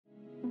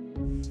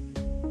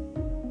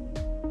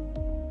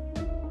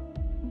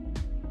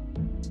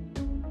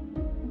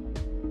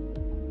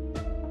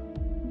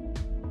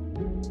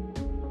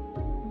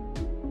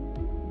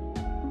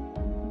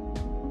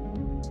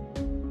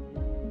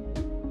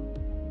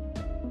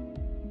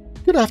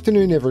Good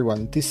afternoon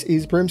everyone, this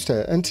is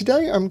BremSter, and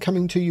today I'm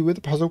coming to you with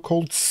a puzzle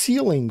called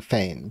Ceiling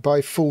Fan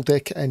by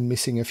FullDeck and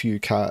missing a few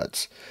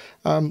cards.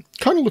 Kind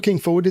of looking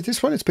forward to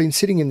this one. It's been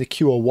sitting in the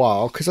queue a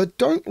while because I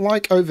don't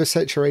like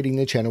oversaturating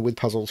the channel with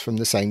puzzles from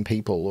the same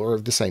people or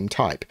of the same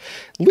type.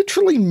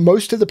 Literally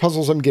most of the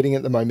puzzles I'm getting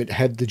at the moment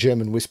have the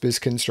German Whispers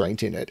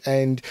constraint in it,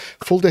 and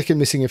FullDeck and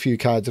missing a few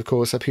cards of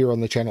course appear on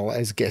the channel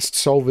as guest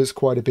solvers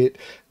quite a bit.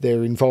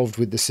 They're involved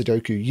with the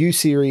Sudoku U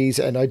series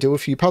and I do a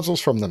few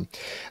puzzles from them.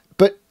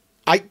 But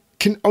I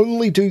can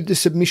only do the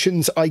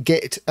submissions I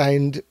get,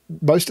 and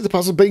most of the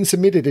puzzles being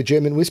submitted are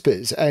German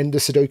Whispers, and the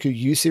Sudoku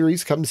U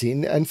series comes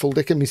in and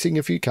FullDeck and missing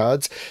a few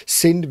cards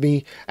send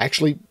me,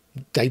 actually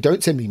they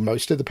don't send me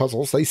most of the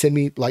puzzles, they send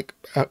me like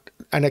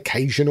an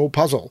occasional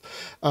puzzle.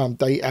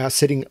 They are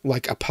setting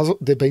like a puzzle,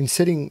 they've been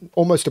setting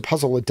almost a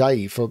puzzle a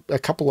day for a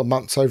couple of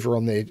months over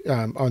on their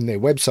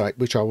website,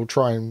 which I will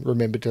try and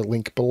remember to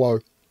link below.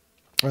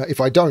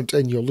 If I don't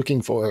and you're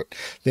looking for it,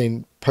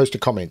 then post a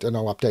comment and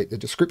I'll update the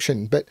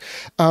description. But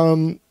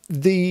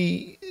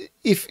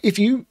if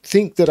you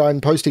think that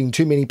I'm posting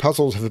too many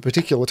puzzles of a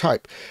particular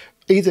type,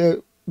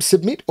 either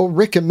submit or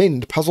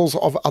recommend puzzles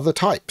of other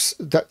types.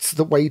 That's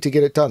the way to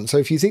get it done. So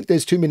if you think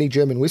there's too many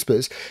German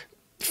Whispers,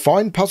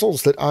 find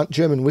puzzles that aren't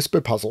German Whisper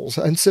puzzles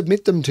and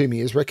submit them to me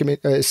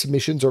as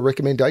submissions or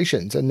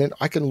recommendations, and then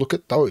I can look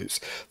at those.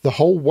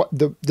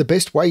 The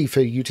best way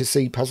for you to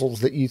see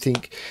puzzles that you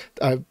think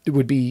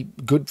would be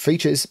good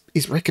features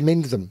is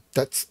recommend them.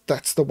 That's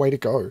the way to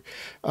go.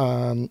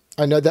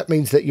 I know that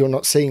means that you're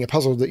not seeing a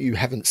puzzle that you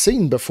haven't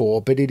seen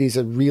before, but it is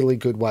a really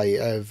good way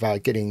of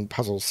getting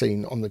puzzles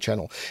seen on the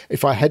channel.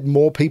 If I had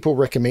more people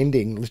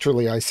recommending,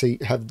 literally I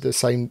have the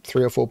same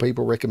 3 or 4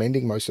 people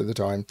recommending most of the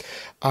time,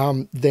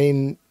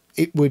 then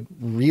it would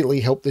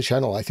really help the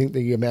channel. I think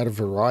the amount of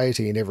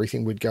variety and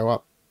everything would go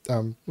up.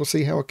 We'll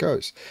see how it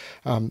goes.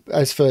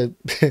 As for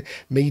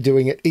me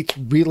doing it, it's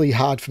really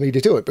hard for me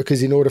to do it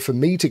because in order for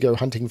me to go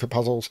hunting for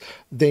puzzles,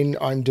 then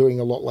I'm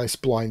doing a lot less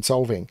blind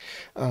solving.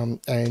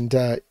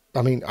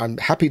 I mean, I'm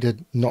happy to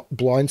not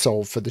blind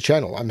solve for the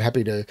channel. I'm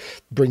happy to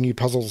bring you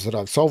puzzles that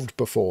I've solved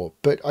before,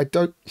 but I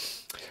don't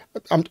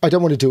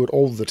want to do it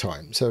all the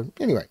time. So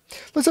anyway,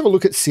 let's have a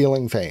look at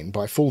Ceiling Fan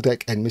by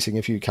FullDeck and missing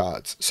a few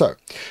cards. So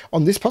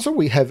on this puzzle,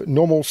 we have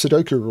normal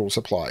Sudoku rules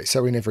apply.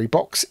 So in every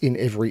box, in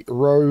every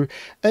row,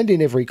 and in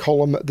every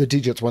column, the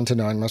digits 1 to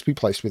 9 must be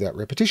placed without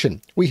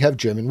repetition. We have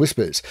German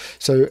Whispers.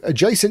 So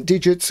adjacent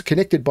digits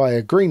connected by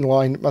a green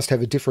line must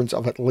have a difference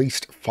of at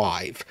least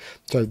 5.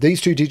 So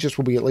these 2 digits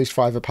will be at least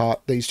 5 apart.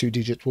 These 2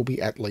 digits will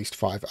be at least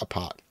 5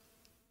 apart.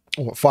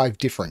 Or 5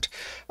 different.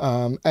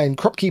 And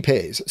Kropki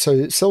pairs.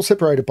 So cells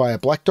separated by a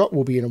black dot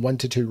will be in a 1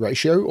 to 2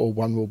 ratio, or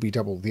one will be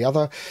double the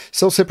other.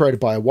 Cells separated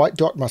by a white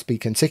dot must be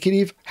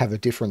consecutive, have a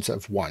difference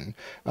of 1.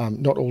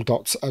 Not all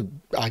dots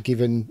are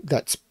given.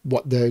 That's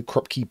what the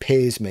Kropki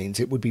pairs means.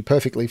 It would be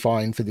perfectly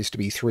fine for this to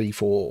be 3,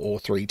 4, or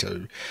 3,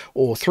 2,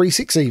 or 3,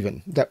 6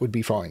 even. That would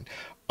be fine.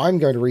 I'm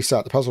going to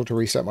restart the puzzle to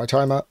restart my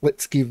timer.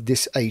 Let's give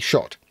this a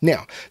shot.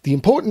 Now, the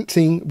important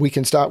thing we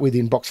can start with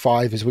in box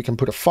 5 is we can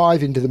put a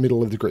 5 into the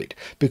middle of the grid,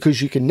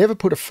 because you can never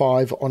put a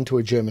 5 onto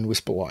a German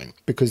Whisper line,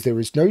 because there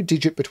is no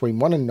digit between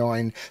 1 and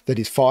 9 that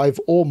is 5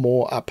 or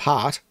more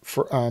apart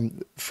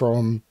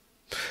from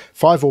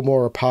 5 or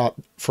more apart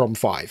from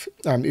 5.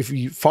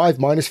 If 5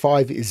 minus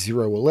 5 is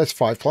 0 or less,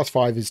 5 plus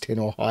 5 is 10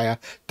 or higher,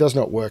 does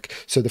not work.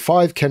 So the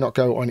 5 cannot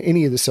go on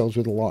any of the cells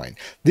with a line.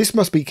 This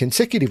must be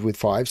consecutive with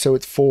 5, so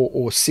it's 4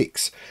 or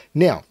 6.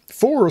 Now,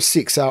 4 or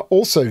 6 are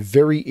also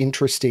very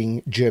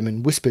interesting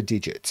German Whisper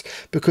digits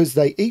because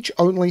they each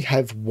only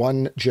have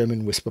one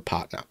German Whisper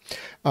partner.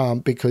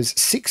 Because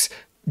 6,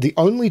 the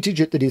only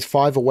digit that is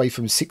 5 away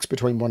from 6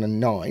 between 1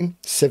 and 9,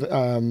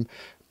 7,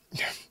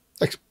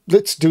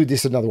 let's do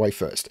this another way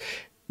first.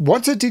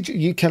 Once a digit,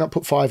 you cannot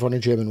put 5 on a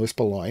German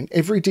Whisper line.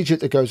 Every digit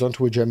that goes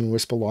onto a German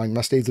Whisper line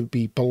must either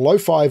be below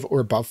 5 or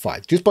above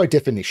 5, just by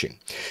definition.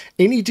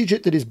 Any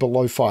digit that is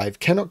below 5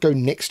 cannot go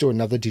next to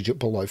another digit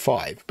below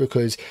 5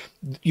 because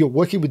you're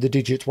working with the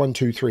digits 1,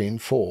 2, 3,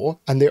 and 4,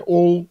 and they're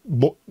all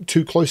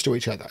too close to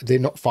each other. They're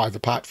not 5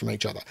 apart from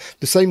each other.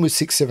 The same with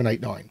 6, 7, 8,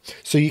 9.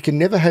 So you can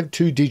never have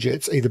 2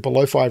 digits, either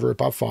below 5 or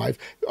above 5,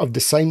 of the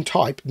same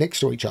type next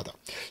to each other.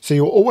 So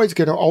you're always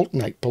going to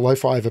alternate below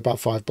 5, above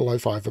 5, below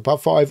 5,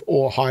 above 5,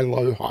 or high,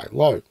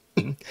 low,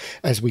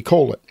 as we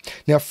call it.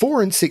 Now,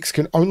 4 and 6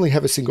 can only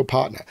have a single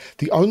partner.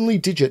 The only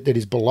digit that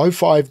is below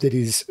 5 that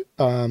is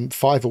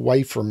 5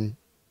 away from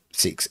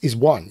 6 is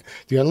 1.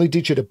 The only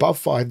digit above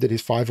 5 that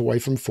is 5 away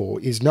from 4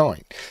 is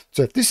 9.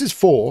 So if this is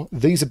 4,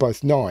 these are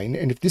both 9,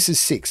 and if this is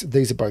 6,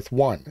 these are both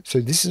 1.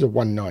 So this is a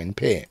 1-9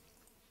 pair.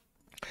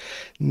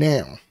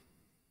 Now,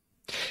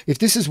 if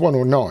this is 1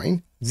 or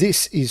 9,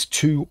 this is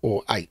 2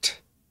 or 8.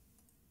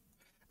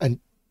 And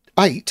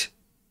 8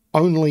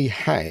 only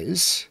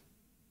has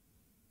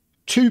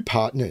 2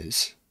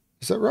 partners.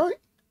 Is that right?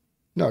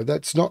 No,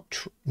 that's not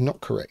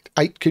correct.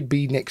 8 could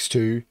be next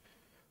to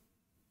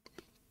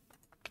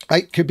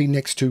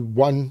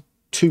 1,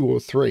 2, or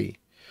 3.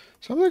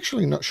 So I'm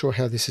actually not sure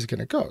how this is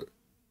going to go.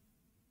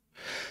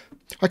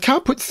 I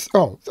can't put,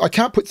 I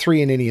can't put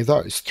 3 in any of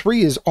those.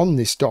 3 is on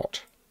this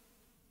dot.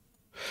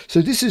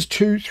 So this is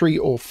 2, 3,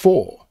 or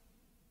 4.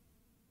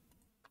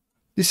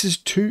 This is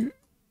 2.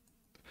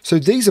 So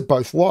these are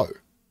both low.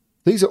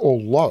 These are all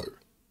low.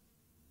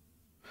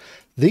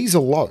 These are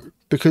low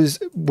because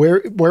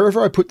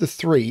wherever I put the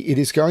 3, it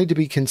is going to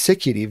be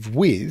consecutive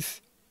with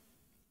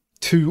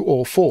 2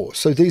 or 4.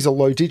 So these are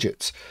low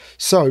digits.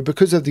 So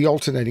because of the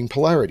alternating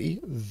polarity,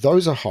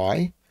 those are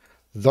high,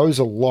 those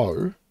are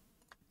low.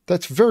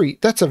 That's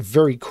a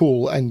very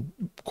cool and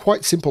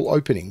quite simple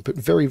opening, but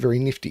very, very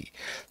nifty.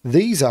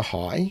 These are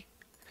high.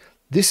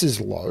 This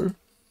is low.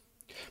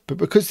 But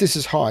because this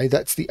is high,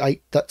 that's the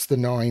 8, that's the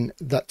 9,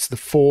 that's the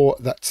 4,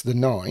 that's the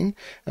 9.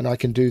 And I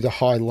can do the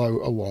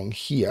high-low along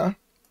here.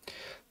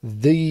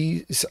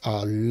 These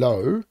are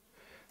low.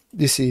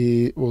 This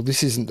is, well,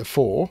 this isn't the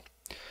 4.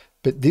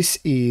 But this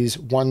is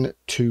 1,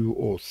 2,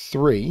 or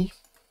 3.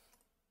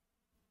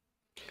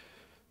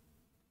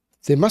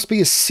 There must be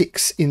a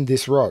 6 in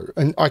this row.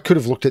 And I could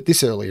have looked at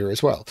this earlier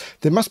as well.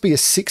 There must be a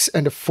 6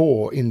 and a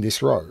 4 in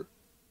this row.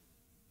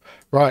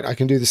 Right, I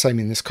can do the same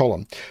in this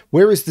column.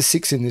 Where is the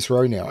 6 in this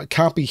row now? It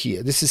can't be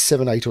here. This is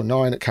 7, 8, or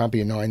 9. It can't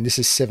be a 9. This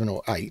is 7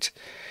 or 8.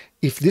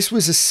 If this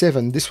was a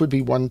 7, this would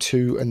be 1,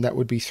 2, and that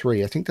would be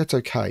 3. I think that's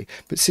okay.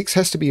 But 6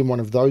 has to be in one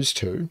of those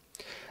two.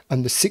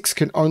 And the 6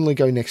 can only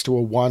go next to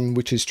a 1,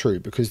 which is true,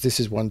 because this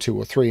is 1, 2,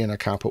 or 3, and I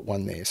can't put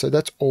 1 there. So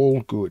that's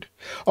all good.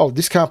 Oh,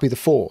 this can't be the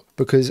 4,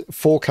 because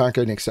 4 can't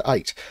go next to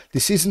 8.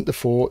 This isn't the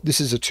 4. This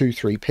is a 2,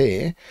 3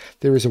 pair.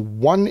 There is a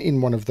 1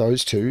 in one of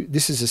those two.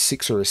 This is a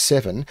 6 or a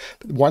 7.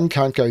 But 1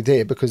 can't go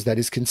there because that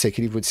is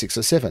consecutive with 6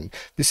 or 7.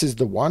 This is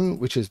the 1,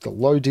 which is the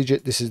low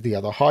digit. This is the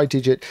other high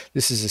digit.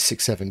 This is a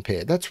 6, 7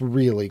 pair. That's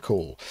really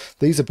cool.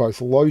 These are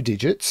both low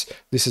digits.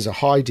 This is a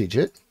high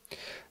digit.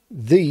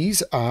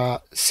 These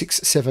are 6,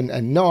 7,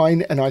 and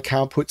 9, and I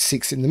can't put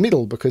 6 in the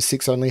middle because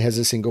 6 only has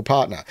a single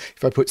partner.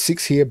 If I put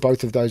 6 here,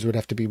 both of those would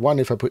have to be 1.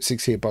 If I put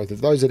 6 here, both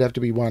of those would have to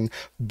be 1.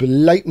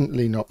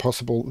 Blatantly not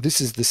possible. This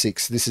is the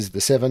 6, this is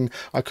the 7.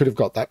 I could have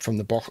got that from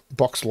the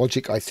box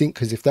logic, I think,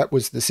 because if that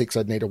was the 6,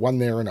 I'd need a 1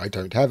 there, and I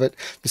don't have it.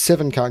 The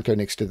 7 can't go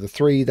next to the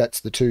 3.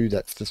 That's the 2,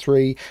 that's the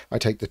 3. I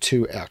take the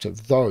 2 out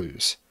of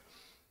those.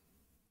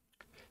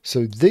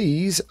 So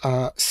these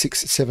are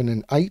 6, 7,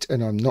 and 8,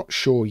 and I'm not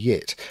sure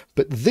yet.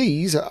 But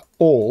these are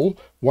all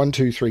 1,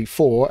 2, 3,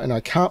 4, and I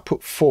can't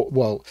put 4.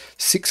 Well,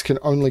 6 can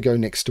only go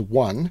next to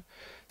 1.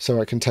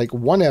 So I can take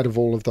 1 out of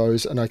all of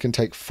those, and I can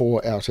take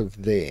 4 out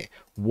of there.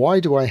 Why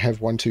do I have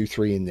 1, 2,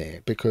 3 in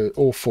there?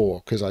 Or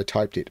 4, because I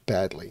typed it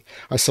badly.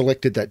 I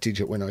selected that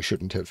digit when I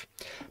shouldn't have.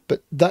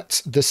 But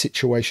that's the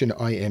situation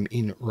I am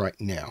in right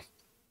now.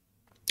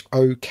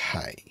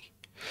 Okay.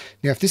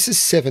 Now, if this is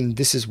 7,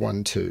 this is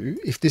 1, 2.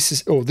 If this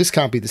is, oh, this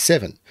can't be the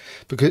 7.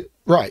 Because,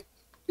 right,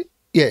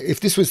 yeah,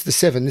 if this was the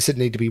 7, this would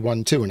need to be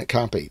 1, 2, and it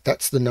can't be.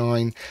 That's the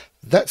 9,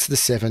 that's the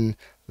 7,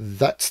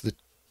 that's the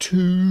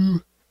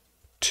 2,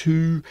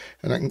 2,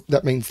 and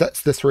that means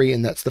that's the 3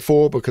 and that's the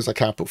 4 because I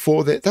can't put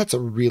 4 there. That's a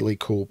really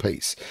cool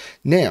piece.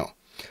 Now,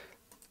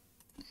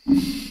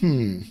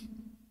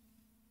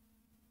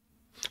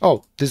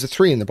 oh, there's a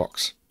 3 in the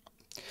box.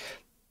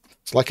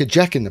 It's like a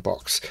jack in the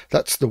box.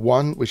 That's the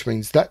 1, which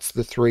means that's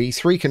the 3.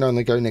 3 can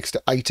only go next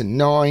to 8 and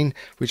 9,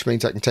 which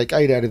means I can take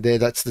 8 out of there.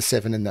 That's the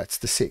 7 and that's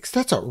the 6.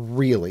 That's a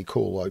really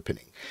cool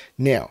opening.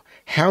 Now,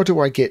 how do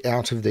I get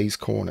out of these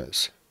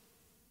corners?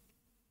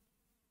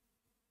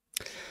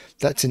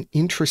 That's an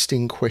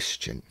interesting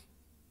question.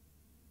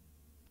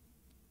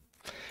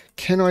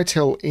 Can I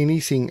tell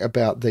anything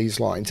about these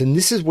lines? And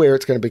this is where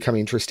it's going to become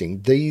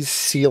interesting. These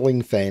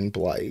ceiling fan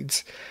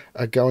blades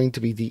are going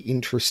to be the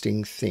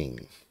interesting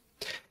thing.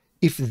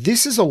 If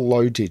this is a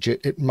low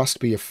digit, it must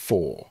be a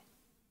 4.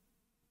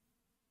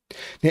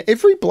 Now,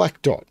 every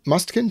black dot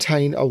must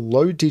contain a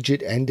low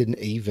digit and an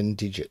even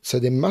digit. So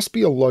there must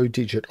be a low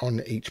digit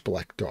on each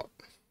black dot.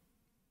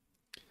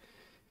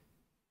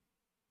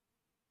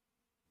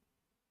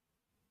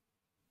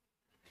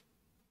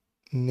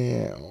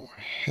 Now,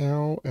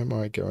 how am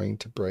I going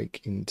to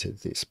break into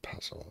this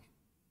puzzle?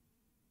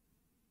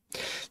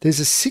 There's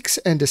a 6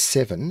 and a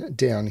 7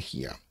 down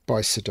here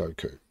by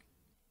Sudoku.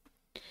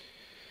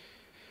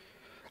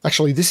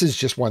 Actually, this is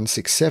just 1,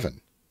 6, 7.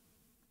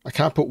 I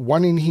can't put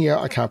 1 in here.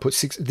 I can't put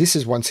 6. This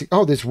is 1, 6.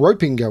 Oh, there's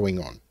roping going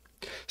on.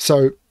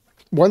 So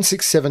 1,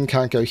 6, 7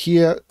 can't go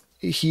here.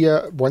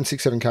 Here, 1,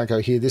 6, 7 can't go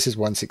here. This is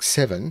 1, 6,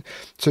 7.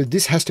 So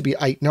this has to be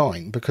 8,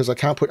 9 because I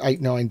can't put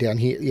 8, 9 down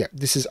here. Yeah,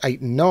 this is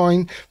 8 and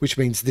 9, which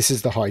means this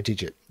is the high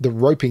digit. The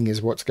roping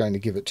is what's going to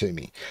give it to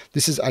me.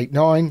 This is 8,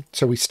 9.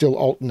 So we still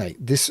alternate.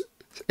 This,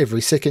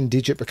 every second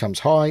digit becomes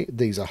high.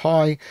 These are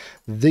high.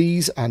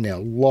 These are now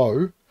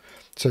low.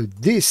 So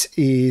this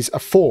is a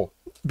 4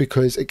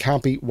 because it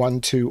can't be 1,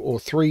 2, or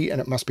 3,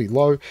 and it must be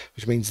low,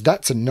 which means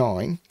that's a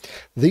 9.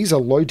 These are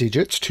low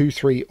digits, 2,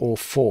 3, or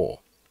 4.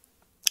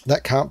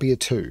 That can't be a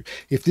 2.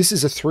 If this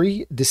is a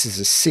 3, this is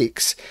a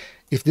 6.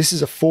 If this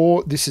is a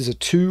 4, this is a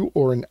 2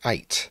 or an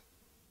 8.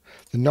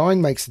 The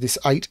 9 makes this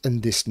 8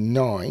 and this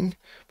 9,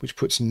 which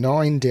puts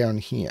 9 down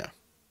here.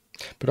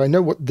 But I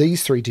know what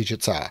these 3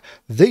 digits are.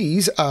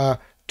 These are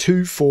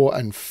 2, 4,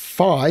 and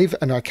 5,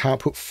 and I can't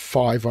put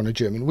 5 on a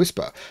German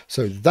whisper.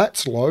 So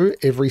that's low.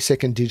 Every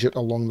second digit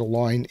along the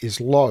line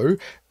is low.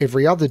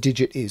 Every other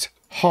digit is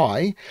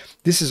high.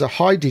 This is a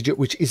high digit,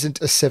 which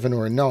isn't a 7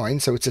 or a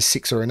 9, so it's a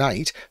 6 or an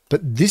 8.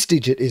 But this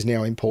digit is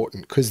now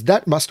important because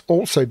that must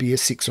also be a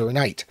 6 or an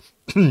 8.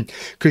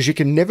 Because you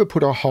can never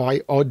put a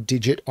high odd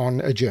digit on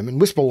a German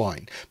whisper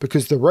line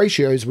because the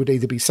ratios would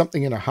either be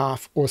something and a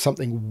half or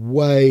something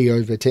way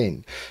over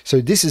 10. So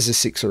this is a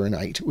 6 or an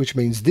 8, which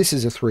means this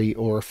is a 3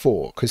 or a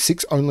 4 because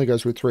 6 only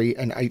goes with 3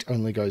 and 8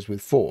 only goes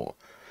with 4,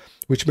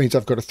 which means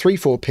I've got a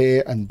 3-4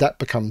 pair and that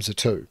becomes a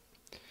 2.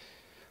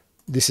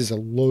 This is a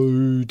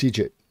low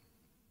digit.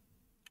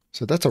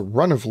 So that's a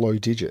run of low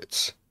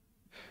digits.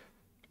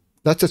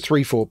 That's a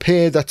 3-4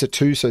 pair, that's a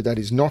 2, so that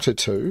is not a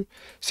 2.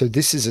 So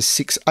this is a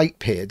 6-8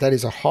 pair, that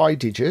is a high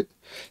digit.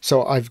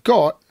 So I've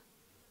got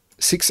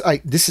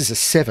 6-8, this is a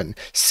 7.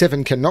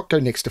 7 cannot go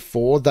next to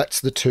 4,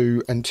 that's the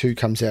 2, and 2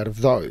 comes out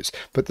of those.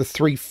 But the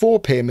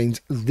 3-4 pair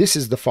means this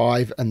is the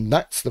 5, and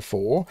that's the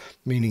 4,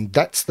 meaning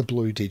that's the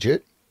blue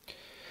digit.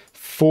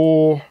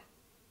 4,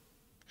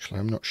 actually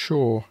I'm not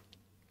sure,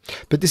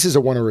 but this is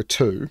a 1 or a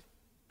 2.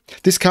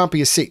 This can't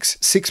be a 6.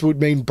 6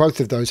 would mean both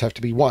of those have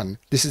to be 1.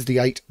 This is the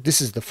 8, this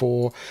is the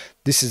 4,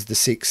 this is the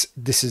 6,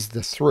 this is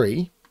the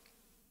 3.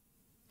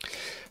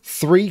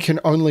 3 can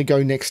only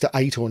go next to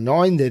 8 or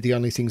 9. They're the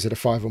only things that are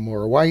 5 or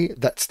more away.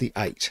 That's the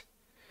 8.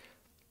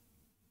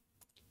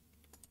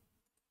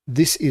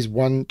 This is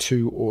 1,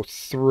 2, or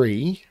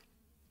 3.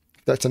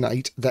 That's an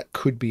 8. That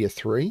could be a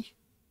 3.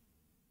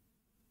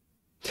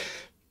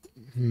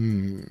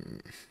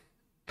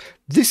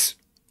 This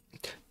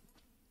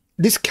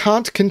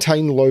can't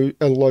contain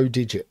a low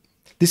digit.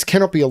 This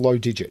cannot be a low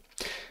digit.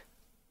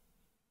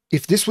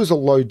 If this was a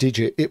low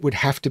digit, it would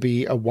have to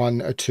be a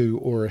 1, a 2,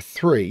 or a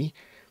 3.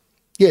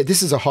 Yeah,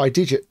 this is a high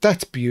digit.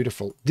 That's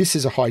beautiful. This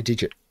is a high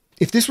digit.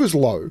 If this was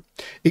low,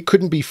 it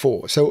couldn't be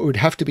 4, so it would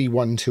have to be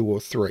 1, 2, or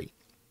 3.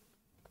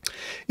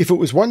 If it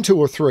was 1, 2,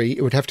 or 3,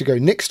 it would have to go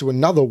next to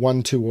another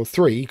 1, 2, or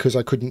 3 because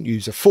I couldn't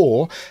use a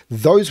 4.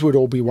 Those would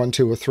all be 1,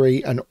 2, or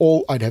 3, and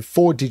I'd have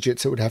 4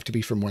 digits that would have to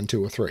be from 1,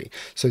 2, or 3.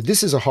 So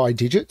this is a high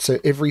digit, so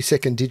every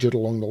second digit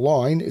along the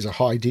line is a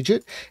high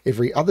digit.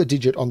 Every other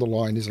digit on the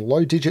line is a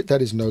low digit.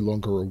 That is no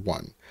longer a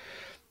 1.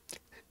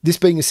 This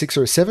being a 6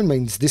 or a 7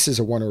 means this is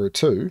a 1 or a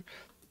 2.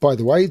 By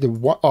the way,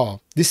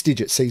 this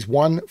digit sees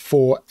 1,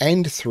 4,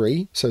 and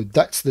 3. So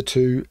that's the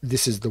 2.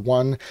 This is the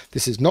 1.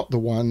 This is not the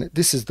 1.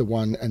 This is the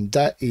 1. And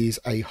that is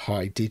a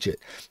high digit.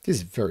 This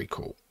is very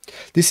cool.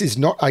 This is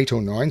not 8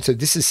 or 9. So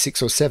this is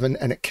 6 or 7.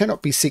 And it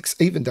cannot be 6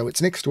 even though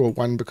it's next to a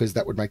 1 because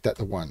that would make that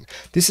the 1.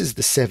 This is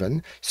the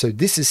 7. So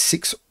this is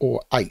 6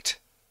 or 8,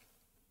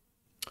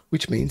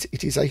 which means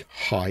it is a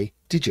high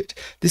digit.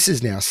 This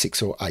is now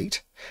 6 or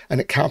 8. And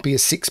it can't be a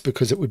 6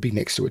 because it would be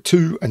next to a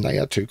 2 and they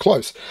are too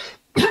close.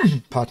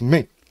 Pardon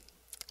me.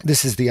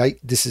 This is the 8,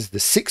 this is the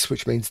 6,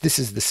 which means this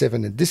is the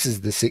 7 and this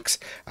is the 6,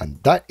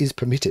 and that is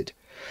permitted.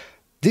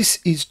 This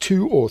is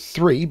 2 or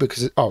 3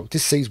 because,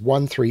 this sees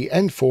 1, 3,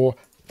 and 4.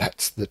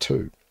 That's the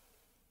 2,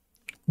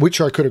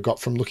 which I could have got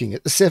from looking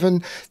at the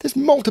 7. There's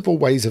multiple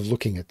ways of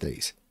looking at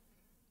these.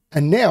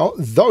 And now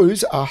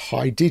those are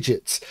high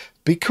digits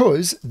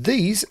because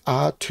these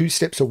are 2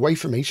 steps away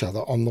from each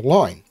other on the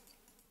line.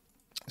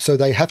 So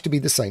they have to be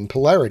the same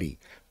polarity.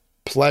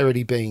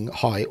 Polarity being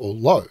high or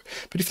low.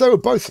 But if they were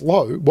both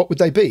low, what would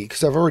they be?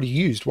 Because I've already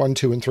used 1,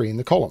 2, and 3 in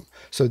the column.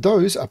 So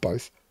those are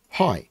both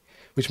high,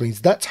 which means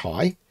that's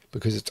high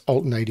because it's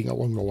alternating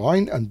along the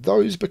line, and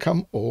those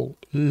become all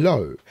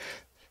low.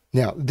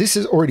 Now, this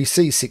is already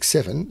C6,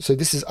 7, so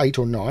this is 8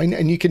 or 9,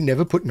 and you can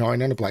never put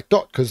 9 on a black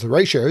dot because the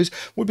ratios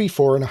would be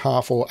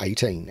 4.5 or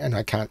 18, and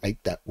I can't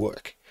make that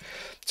work.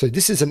 So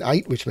this is an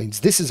 8, which means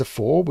this is a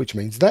 4, which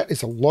means that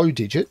is a low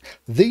digit.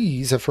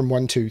 These are from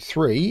 1, 2,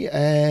 3,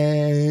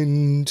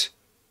 and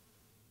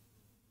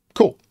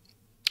cool.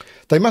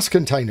 They must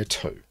contain a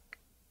 2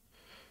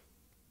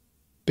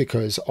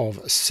 because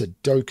of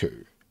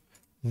Sudoku.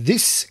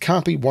 This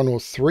can't be 1 or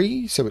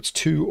 3, so it's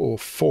 2 or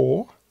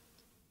 4.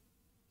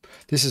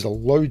 This is a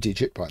low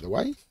digit, by the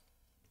way.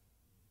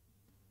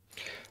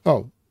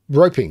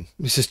 Roping.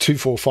 This is 2,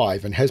 4,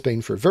 5 and has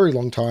been for a very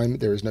long time.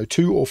 There is no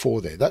 2 or 4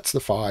 there. That's the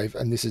 5,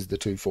 and this is the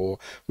 2, 4,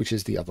 which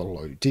is the other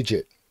low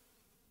digit.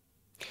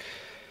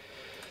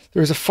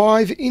 There is a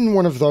 5 in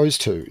one of those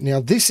two. Now,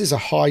 this is a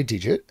high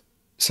digit,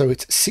 so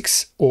it's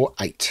 6 or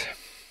 8.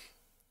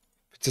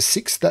 If it's a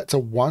 6, that's a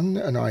 1,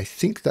 and I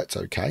think that's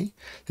okay.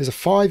 There's a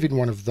 5 in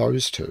one of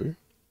those two.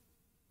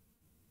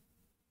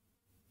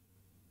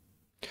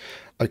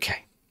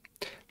 Okay.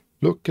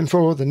 Looking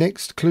for the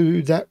next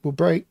clue that will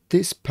break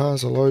this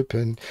puzzle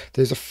open.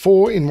 There's a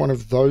 4 in one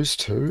of those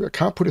two. I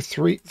can't put a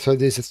 3, so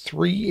there's a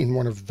 3 in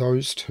one of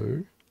those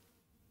two.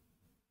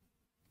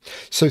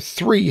 So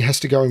 3 has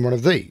to go in one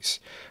of these.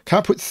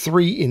 Can't put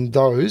 3 in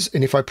those,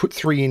 and if I put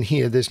 3 in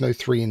here, there's no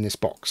 3 in this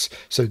box.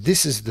 So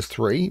this is the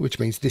 3, which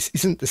means this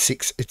isn't the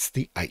 6, it's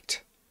the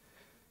 8.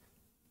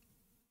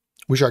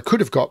 Which I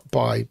could have got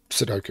by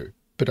Sudoku,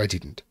 but I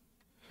didn't.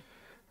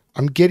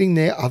 I'm getting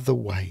there other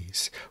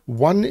ways.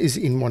 1 is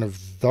in one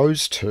of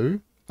those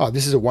two. Oh,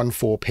 this is a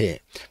 1-4 pair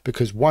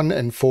because 1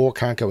 and 4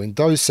 can't go in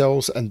those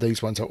cells and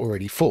these ones are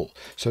already full.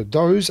 So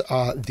those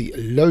are the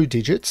low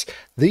digits.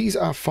 These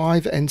are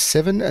 5 and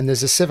 7 and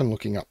there's a 7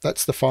 looking up.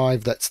 That's the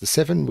 5, that's the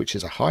 7, which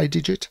is a high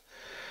digit.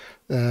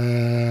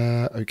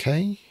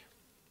 Okay.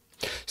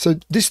 So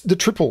the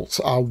triples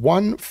are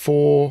 1,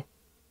 4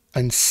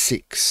 and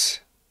 6.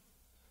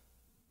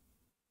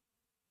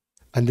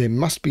 And there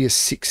must be a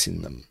 6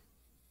 in them.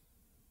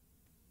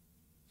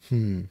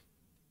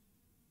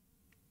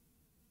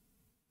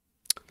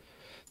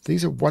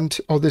 These are 1,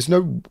 2. Oh, there's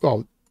no.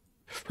 Oh,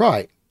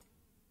 right.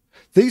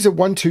 These are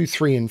 1, 2,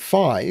 3, and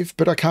 5,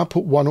 but I can't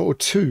put 1 or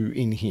 2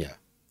 in here.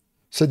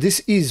 So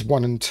this is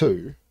 1 and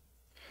 2,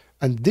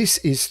 and this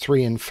is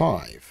 3 and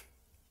 5.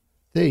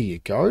 There you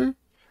go.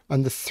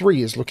 And the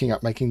 3 is looking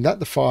up, making that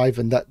the 5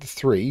 and that the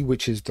 3,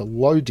 which is the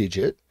low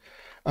digit.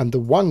 And the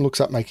 1 looks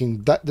up,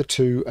 making that the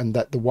 2 and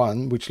that the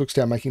 1, which looks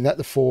down, making that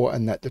the 4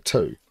 and that the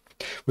 2,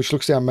 which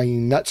looks down,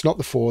 making that's not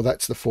the 4,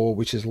 that's the 4,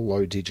 which is a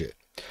low digit.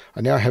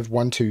 I now have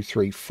 1, 2,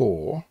 3,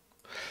 4.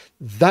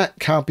 That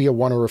can't be a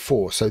 1 or a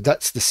 4, so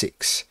that's the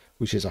 6,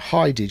 which is a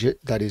high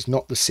digit. That is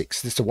not the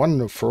 6. This is a 1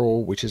 and a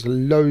 4, which is a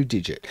low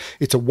digit.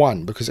 It's a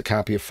 1 because it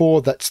can't be a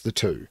 4, that's the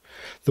 2.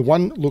 The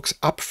 1 looks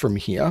up from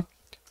here,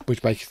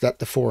 which makes that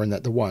the 4 and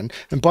that the 1.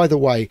 And by the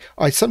way,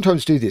 I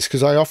sometimes do this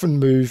because I often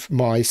move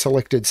my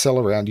selected cell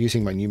around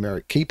using my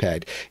numeric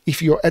keypad.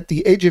 If you're at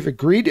the edge of a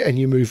grid and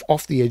you move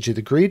off the edge of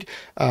the grid,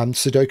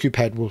 Sudoku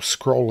Pad will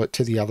scroll it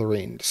to the other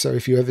end. So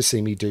if you ever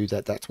see me do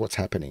that, that's what's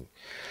happening.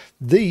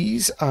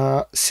 These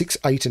are 6,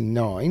 8, and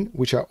 9,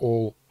 which are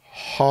all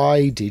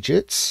high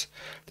digits.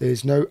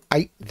 There's no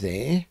 8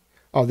 there.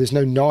 Oh, there's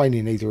no 9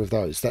 in either of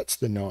those. That's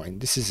the 9.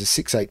 This is a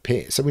 6, 8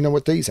 pair. So we know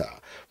what these are.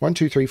 1,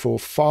 2, 3, 4,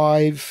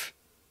 5,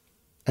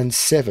 and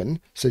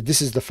 7. So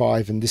this is the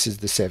 5 and this is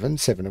the 7.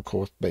 7, of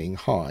course, being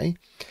high.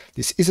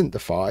 This isn't the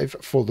 5.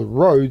 For the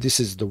row, this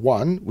is the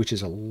 1, which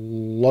is a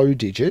low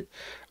digit.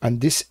 And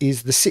this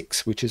is the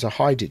 6, which is a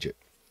high digit.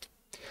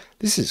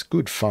 This is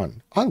good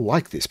fun. I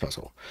like this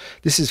puzzle.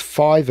 This is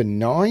 5 and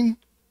 9,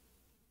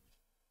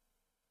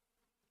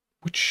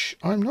 which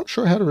I'm not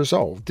sure how to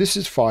resolve. This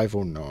is 5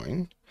 or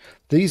 9.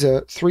 These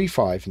are 3,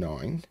 5,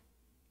 9.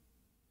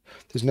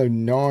 There's no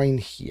 9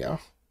 here.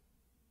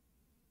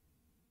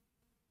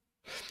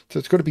 So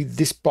it's got to be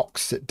this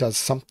box that does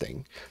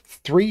something.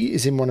 3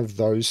 is in one of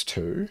those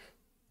two.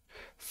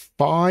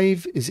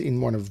 5 is in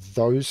one of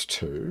those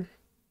two.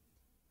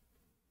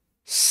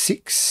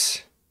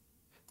 6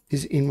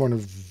 is in one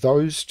of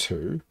those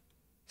two.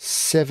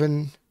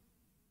 7.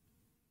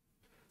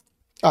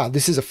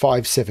 This is a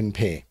 5, 7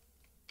 pair.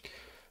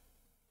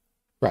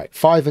 Right,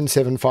 5 and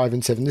 7, 5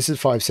 and 7. This is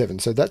 5, 7.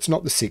 So that's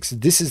not the 6.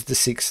 This is the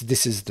 6.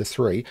 This is the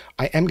 3.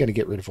 I am going to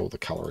get rid of all the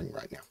colouring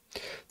right now.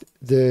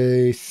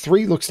 The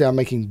 3 looks down,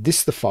 making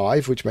this the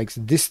 5, which makes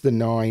this the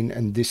 9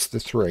 and this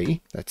the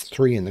 3. That's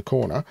 3 in the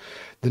corner.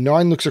 The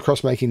 9 looks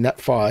across, making that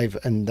 5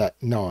 and that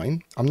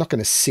 9. I'm not going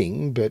to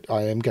sing, but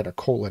I am going to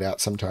call it out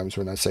sometimes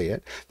when I see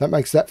it. That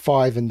makes that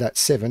 5 and that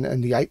 7.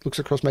 And the 8 looks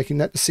across, making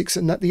that the 6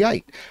 and that the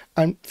 8.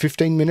 And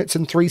 15 minutes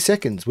and 3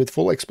 seconds with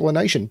full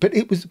explanation. But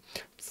it was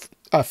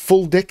a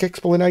full deck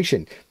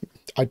explanation.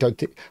 I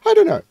don't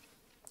know.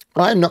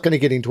 I'm not going to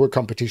get into a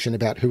competition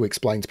about who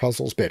explains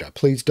puzzles better.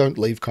 Please don't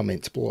leave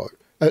comments below,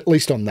 at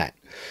least on that.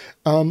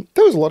 That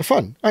was a lot of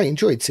fun. I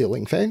enjoyed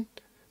Ceiling Fan.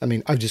 I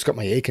mean, I've just got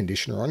my air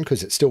conditioner on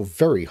because it's still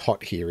very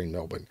hot here in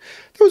Melbourne.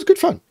 That was good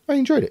fun. I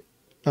enjoyed it.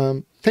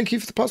 Thank you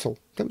for the puzzle.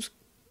 That was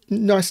a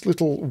nice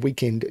little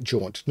weekend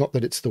jaunt. Not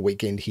that it's the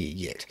weekend here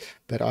yet,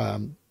 but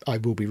I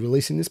will be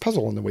releasing this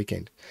puzzle on the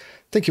weekend.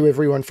 Thank you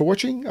everyone for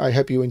watching. I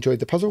hope you enjoyed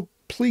the puzzle.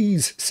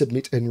 Please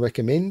submit and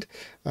recommend.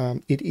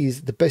 It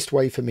is the best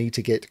way for me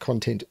to get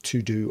content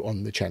to do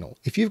on the channel.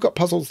 If you've got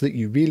puzzles that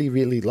you really,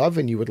 really love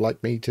and you would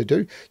like me to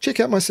do, check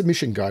out my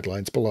submission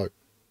guidelines below.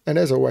 And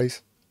as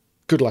always,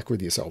 good luck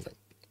with your solving.